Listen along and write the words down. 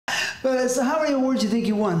But so how many awards do you think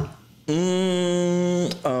you won? You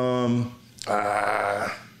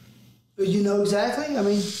know exactly? I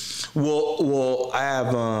mean... Well, I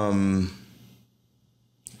have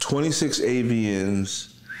 26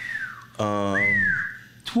 AVNs.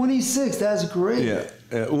 26, that's great. Yeah.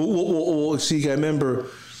 Well, see, I remember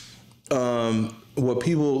what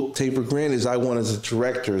people take for granted is I won as a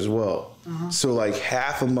director as well. So like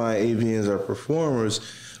half of my AVNs are performers,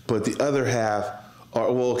 but the other half are,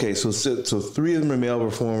 well, okay, so 3 of them are male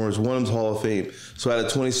performers, one of them's Hall of Fame. So out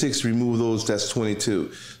of 26, remove those, that's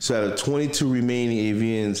 22. So out of 22 remaining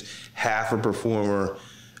AVNs, half are performer,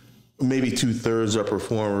 maybe 2/3 are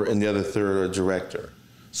performer, and the other third are director.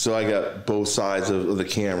 So I got both sides of the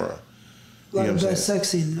camera. Like you know best sex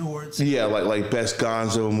scene awards. Yeah, like best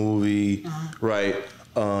Gonzo movie, right?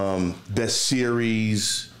 Best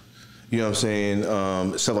series, you know what I'm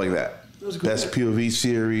saying? Stuff like that. Best POV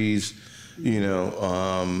series, you know,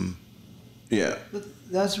 yeah. But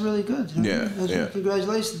that's really good. You know? Yeah.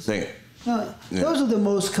 Congratulations. Thank you. No, those are the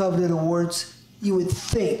most coveted awards you would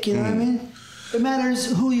think, you know what I mean? It matters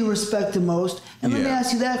who you respect the most. And let me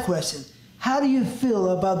ask you that question. How do you feel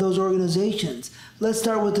about those organizations? Let's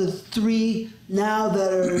start with the 3 now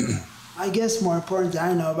that are, I guess, more important that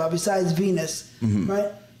I know about, besides Venus,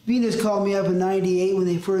 right? Venus called me up in '98 when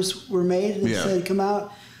they first were made and said, come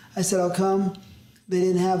out. I said, I'll come. They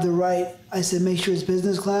didn't have the right. I said, make sure it's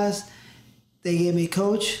business class. They gave me a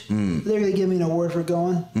coach. They're going to give me an award for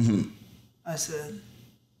going. I said,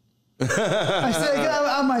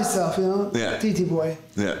 I'm myself, you know, TTBoy.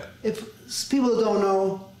 Yeah. If people don't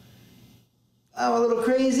know, I'm a little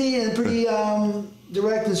crazy and pretty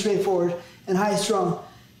direct and straightforward and high strung.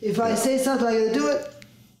 If I say something, I gotta do it.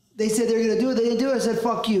 They said they're gonna do it. They didn't do it. I said,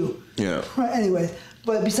 fuck you. Yeah. Right. Anyways,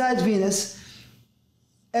 but besides Venus,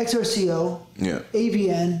 XRCO,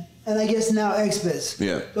 AVN, and I guess now XBiz.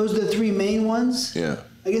 Yeah. Those are the 3 main ones. Yeah.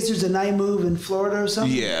 I guess there's a night move in Florida or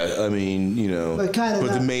something. Yeah, I mean, you know, but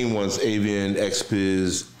the main ones: AVN,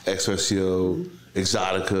 XBiz, XRCO,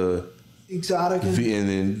 Exotica. And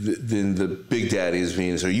then the big daddy is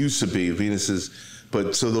Venus, or used to be Venus's,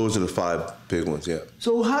 but so those are the 5 big ones, yeah.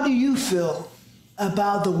 So how do you feel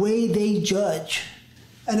about the way they judge?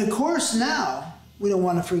 And of course now, we don't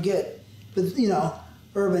want to forget, but you know,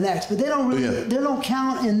 Urban X, but they don't really, they don't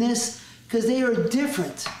count in this because they are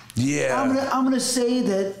different. Yeah. I'm gonna say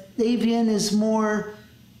that AVN is more,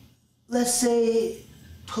 let's say,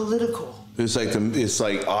 political. It's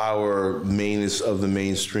like our mainest of the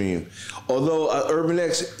mainstream. Although Urban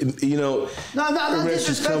X, you know, Urban X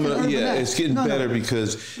is coming up. Yeah, it's getting better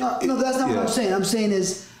because. No, that's not what I'm saying. I'm saying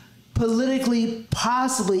is politically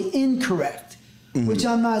possibly incorrect, which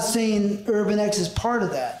I'm not saying Urban X is part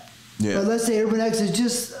of that. Yeah. But let's say Urban X is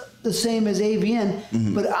just the same as AVN,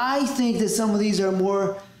 but I think that some of these are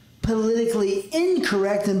more politically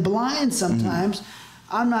incorrect and blind sometimes.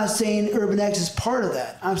 I'm not saying Urban X is part of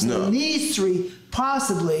that. I'm saying these 3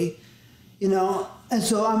 possibly, you know, and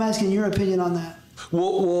so I'm asking your opinion on that.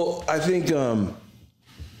 Well, I think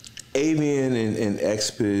AVN and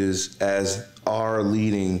XBiz as our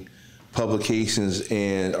leading publications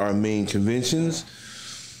and our main conventions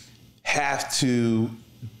have to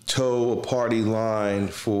toe a party line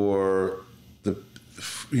for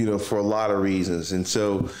for a lot of reasons. And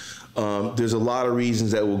so there's a lot of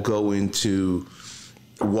reasons that will go into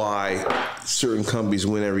why certain companies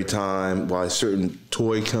win every time, why certain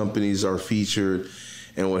toy companies are featured,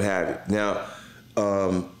 and what have you. Now,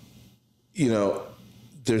 you know,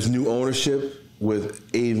 there's new ownership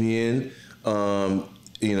with AVN,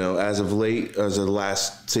 you know, as of late, as of the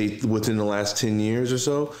last, say, within the last 10 years or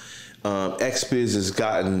so. XBiz has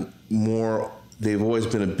gotten more, they've always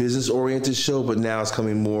been a business-oriented show, but now it's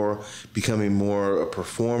becoming more a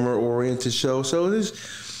performer-oriented show. So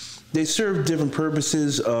they serve different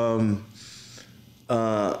purposes. I've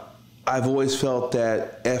always felt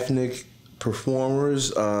that ethnic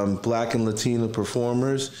performers, Black and Latino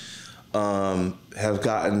performers, have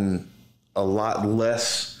gotten a lot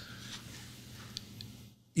less,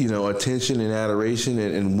 you know, attention and adoration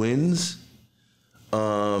and wins.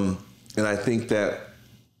 And I think that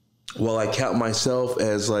while I count myself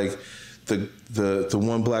as like the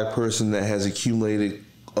one Black person that has accumulated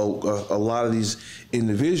a lot of these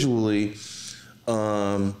individually,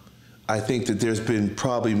 I think that there's been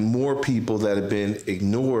probably more people that have been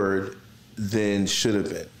ignored than should have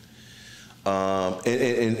been.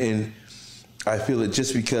 And I feel that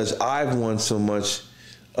just because I've won so much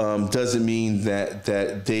doesn't mean that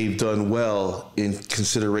they've done well in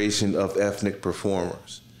consideration of ethnic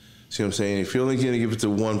performers. See what I'm saying? If you're only going to give it to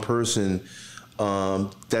one person,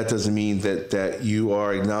 that doesn't mean that you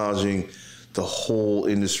are acknowledging the whole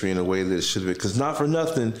industry in a way that it should have been. Because not for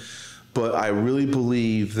nothing, but I really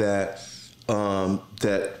believe that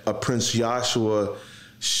that a Prince Joshua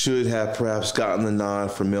should have perhaps gotten the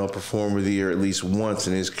nod for Male Performer of the Year at least once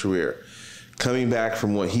in his career. Coming back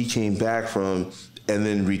from what he came back from and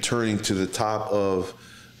then returning to the top of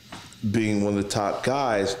being one of the top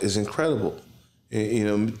guys is incredible. You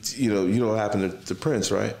know what happened to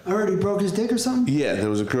Prince, right? I heard he broke his dick or something? Yeah, there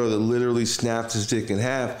was a girl that literally snapped his dick in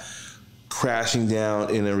half, crashing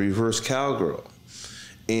down in a reverse cowgirl.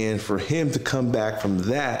 And for him to come back from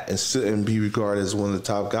that and be regarded as one of the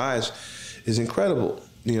top guys is incredible.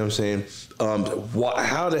 You know what I'm saying?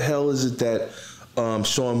 How the hell is it that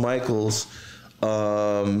Shawn Michaels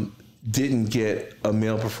didn't get a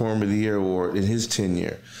Male Performer of the Year award in his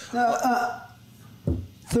tenure?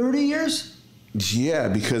 30 years? Yeah,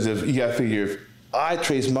 because you got to figure, if I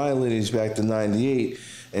trace my lineage back to 98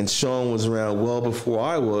 and Shawn was around well before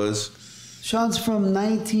I was. Shawn's from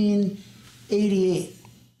 1988.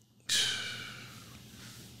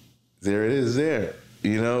 There it is there,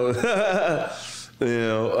 you know.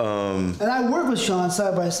 And I worked with Shawn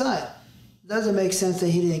side by side. Doesn't make sense that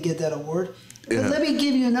he didn't get that award. Yeah. But let me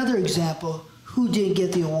give you another example. Who didn't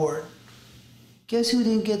get the award? Guess who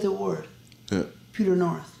didn't get the award? Yeah. Peter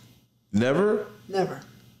North. Never? Never.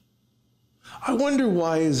 I wonder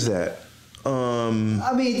why is that? I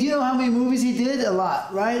mean, do you know how many movies he did? A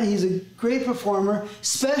lot, right? He's a great performer.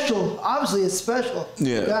 Special, obviously a special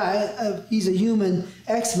guy. He's a human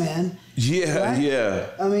X-Man. Yeah, right? yeah.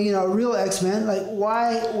 I mean, a real X-Man. Like,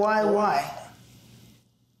 why?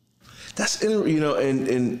 That's,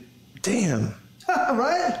 and damn.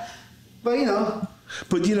 Right? But,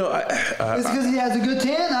 But, it's because he has a good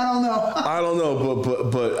tan? I don't know. I don't know,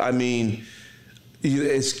 but I mean,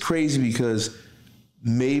 it's crazy because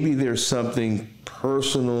maybe there's something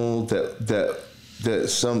personal that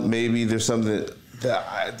maybe there's something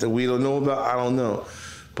that we don't know about. I don't know,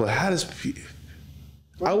 but I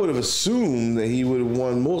would have assumed that he would have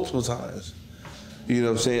won multiple times. You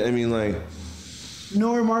know what I'm saying? I mean, like,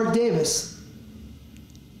 nor Mark Davis.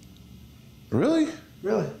 Really?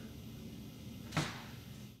 Really.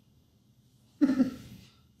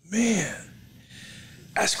 Man,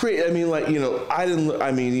 that's great. I mean, like, I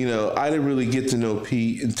didn't really get to know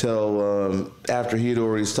Pete until after he had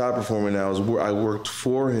already stopped performing. I worked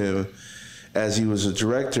for him as he was a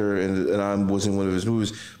director, and I was in one of his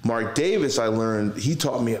movies. Mark Davis, I learned, he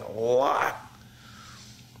taught me a lot.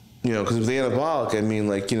 Because with Anabolic, I mean,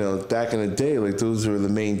 like, back in the day, like, those were the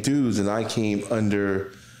main dudes, and I came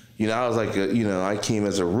under, I was like, I came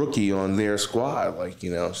as a rookie on their squad, like,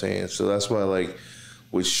 you know what I'm saying? So that's why, like,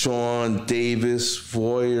 with Shawn, Davis,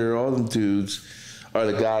 Voyer, all them dudes are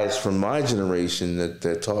the guys from my generation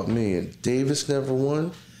that taught me. And Davis never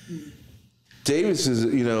won. Davis is,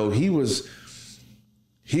 he was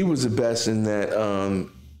the best in that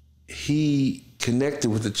he connected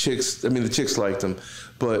with the chicks. I mean, the chicks liked him,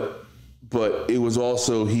 but it was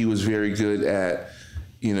also, he was very good at,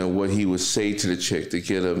 what he would say to the chick to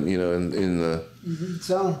get him, in the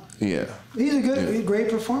zone. Yeah. He's a great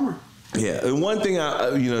performer. Yeah, and one thing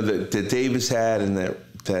that Davis had and that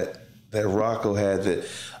Rocco had that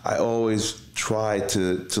I always tried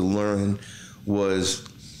to learn was,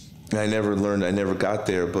 and I never got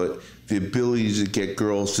there, but the ability to get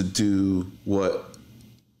girls to do what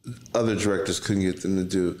other directors couldn't get them to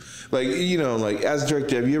do. Like, like as a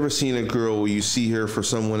director, have you ever seen a girl where you see her for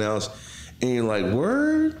someone else and you're like,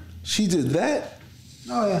 word? She did that?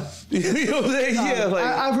 Oh, yeah. Yeah, like,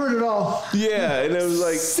 I've heard it all. Yeah, and it was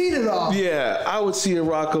like, seen it all. Yeah, I would see a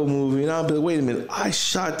Rocco movie and I'd be like, wait a minute, I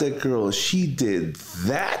shot that girl, she did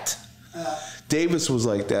that? Davis was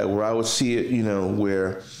like that, where I would see it,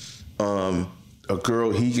 where a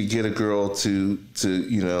girl, he could get a girl to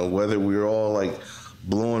whether we were all like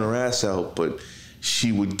blowing her ass out, but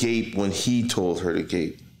she would gape when he told her to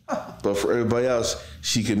gape. But for everybody else,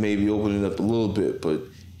 she could maybe open it up a little bit, but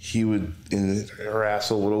he would, and her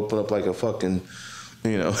asshole would open up like a fucking,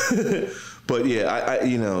 But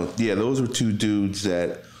yeah, those were two dudes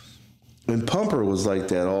that, and Pumper was like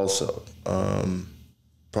that also.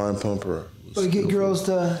 Brian Pumper. But get girls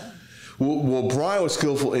to. Well, Brian was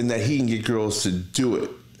skillful in that he can get girls to do it.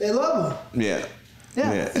 They love him. Yeah.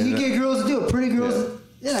 Yeah. He can get girls to do it. Pretty girls.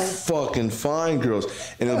 Yeah. Fucking fine girls.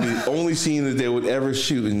 And it'll be the only scene that they would ever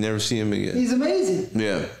shoot and never see him again. He's amazing.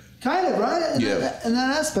 Yeah. Kind of, right? In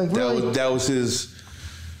that aspect, really. That was his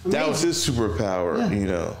superpower,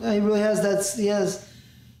 Yeah, he really has that.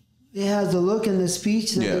 He has the look and the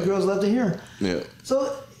speech that the girls love to hear. Yeah.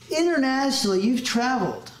 So internationally, you've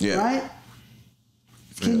traveled, right?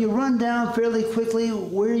 Can you run down fairly quickly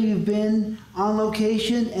where you've been on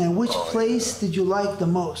location and which place did you like the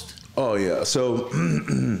most? Oh yeah. So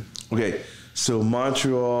okay. So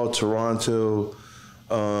Montreal, Toronto,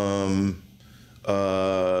 let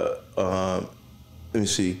me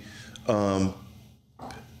see,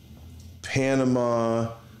 Panama,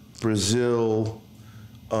 Brazil,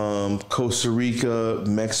 Costa Rica,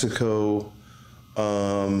 Mexico.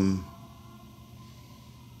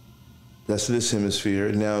 That's this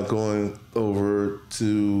hemisphere. Now going over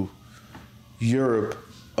to Europe,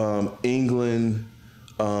 England,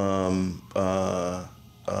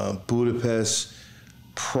 Budapest,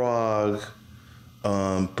 Prague,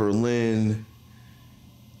 Berlin,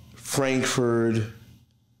 Frankfurt,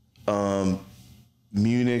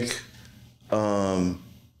 Munich,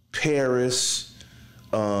 Paris,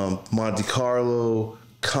 Monte Carlo,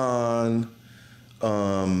 Cannes,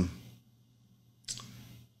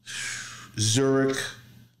 Zurich,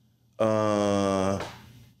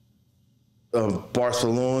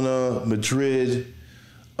 Barcelona, Madrid,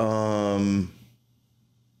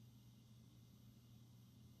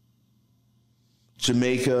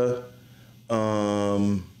 Jamaica,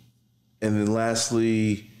 and then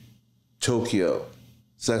lastly, Tokyo.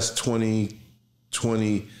 So that's 20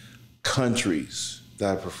 countries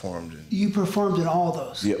that I performed in. You performed in all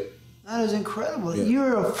those? Yep. That is incredible. Yep.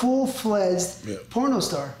 You're a full-fledged porno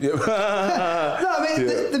star. Yep. No, I mean,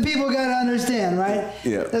 the people got to understand, right?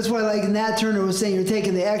 Yeah. That's why, like Nat Turner was saying, you're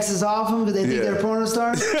taking the X's off them because they think they're porno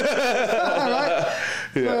stars. Right?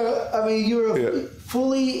 Yeah. So, I mean, you're a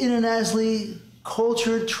fully internationally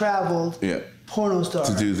cultured, traveled porno star.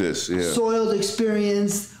 To do this, Soiled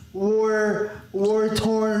experience,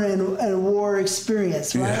 war-torn and war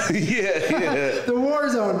experience, right? Yeah. The war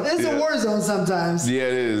zone. It's a war zone sometimes. Yeah,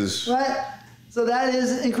 it is. Right? So that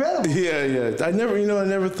is incredible. Yeah. I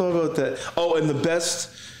never thought about that. Oh, and the best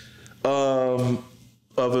of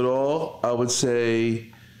it all, I would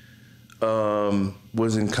say,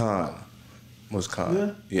 was in Cannes.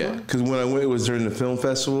 Yeah. Because when I went, it was during the film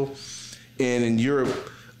festival. And in Europe,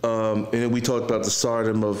 and we talked about the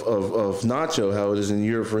stardom of Nacho, how it is in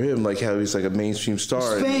Europe for him, like how he's like a mainstream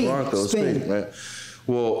star in Toronto, Spain, right?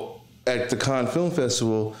 Well, at the Cannes Film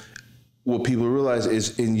Festival, what people realize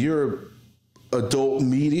is in Europe, adult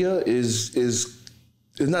media is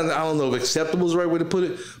not, I don't know if acceptable is the right way to put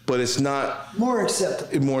it, but it's not more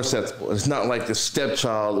acceptable. More acceptable. It's not like the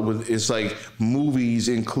stepchild. It's like movies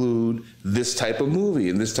include this type of movie,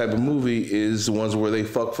 and this type of movie is the ones where they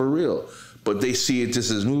fuck for real. But they see it just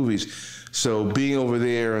as movies. So being over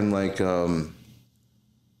there and like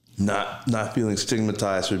not feeling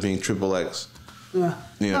stigmatized for being XXX. Yeah.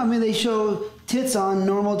 No, I mean, they show tits on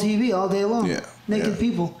normal TV all day long. Yeah. Naked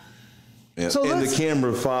people. Yeah. So and the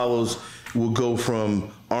camera will go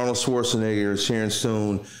from Arnold Schwarzenegger, Sharon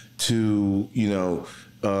Stone to,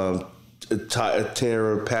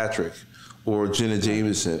 Tara Patrick or Jenna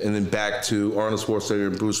Jameson, and then back to Arnold Schwarzenegger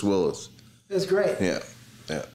and Bruce Willis. That's great. Yeah.